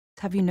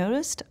Have you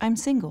noticed? I'm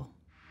single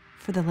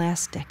for the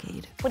last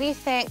decade. What do you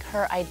think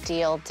her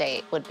ideal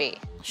date would be?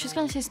 She's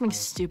gonna say something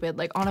stupid,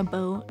 like on a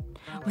boat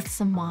with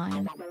some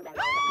wine.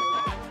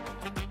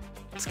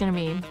 It's gonna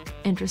be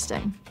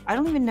interesting. I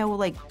don't even know,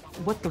 like,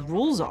 what the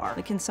rules are.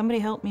 Like, can somebody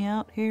help me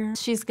out here?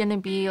 She's gonna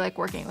be, like,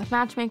 working with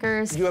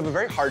matchmakers. You have a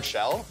very hard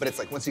shell, but it's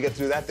like once you get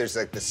through that, there's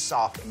like this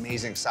soft,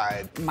 amazing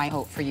side. My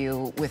hope for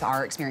you with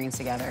our experience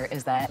together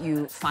is that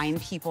you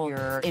find people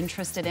you're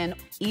interested in.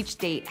 Each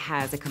date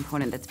has a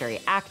component that's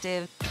very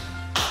active.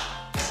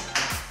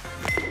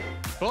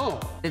 Boom.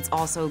 It's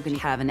also going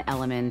to have an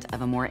element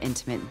of a more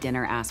intimate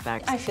dinner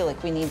aspect. I feel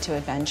like we need to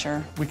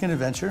adventure. We can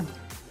adventure.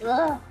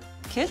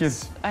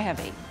 Kids? I have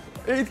 8.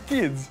 8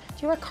 kids.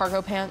 Do you wear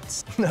cargo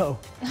pants? No.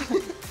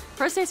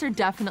 First dates are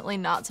definitely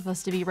not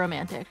supposed to be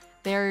romantic.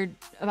 They're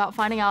about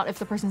finding out if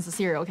the person's a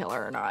serial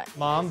killer or not.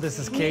 Mom, this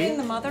is Kate. Meeting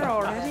the mother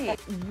already.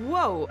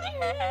 Whoa.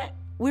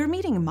 We're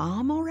meeting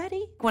Mom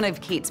already? One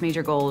of Kate's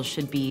major goals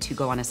should be to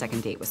go on a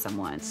second date with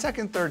someone.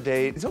 Second, third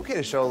date, it's okay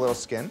to show a little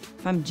skin.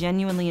 If I'm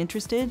genuinely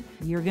interested,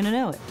 you're gonna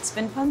know it. It's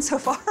been fun so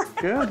far.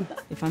 Good.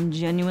 If I'm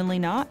genuinely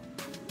not,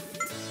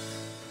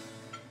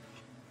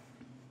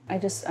 I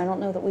don't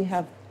know that we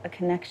have a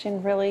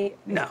connection, really.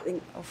 No.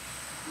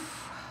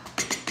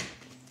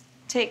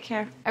 Take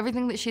care.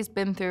 Everything that she's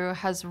been through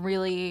has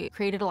really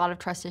created a lot of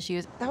trust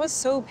issues. That was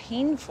so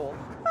painful.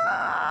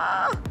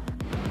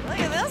 Look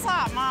at this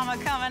hot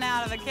mama coming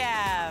out of the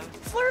cab.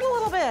 Flirt a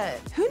little bit.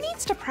 who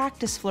needs to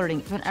practice flirting?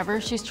 Whenever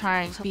she's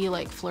trying to be,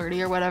 like,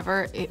 flirty or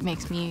whatever, it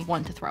makes me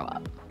want to throw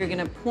up. You're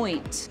gonna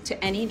point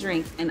to any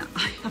drink and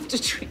I have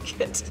to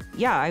drink it.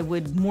 Yeah, I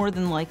would more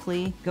than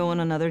likely go on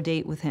another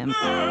date with him.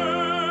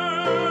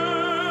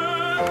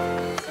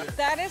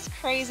 That is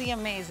crazy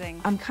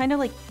amazing. I'm kind of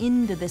like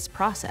into this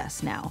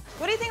process now.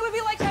 What do you think it would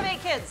be like to have 8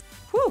 kids?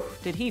 Whew,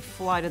 did he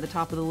fly to the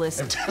top of the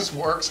list? If this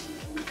works,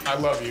 I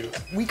love you.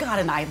 We got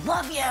an I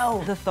love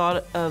you. The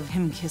thought of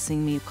him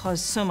kissing me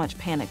caused so much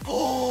panic.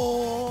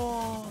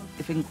 Oh.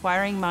 If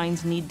inquiring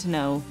minds need to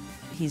know,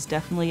 he's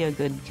definitely a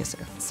good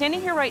kisser.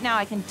 Standing here right now,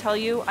 I can tell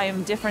you I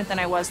am different than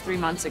I was 3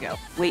 months ago.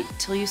 Wait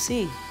till you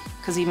see,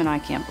 because even I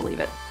can't believe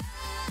it.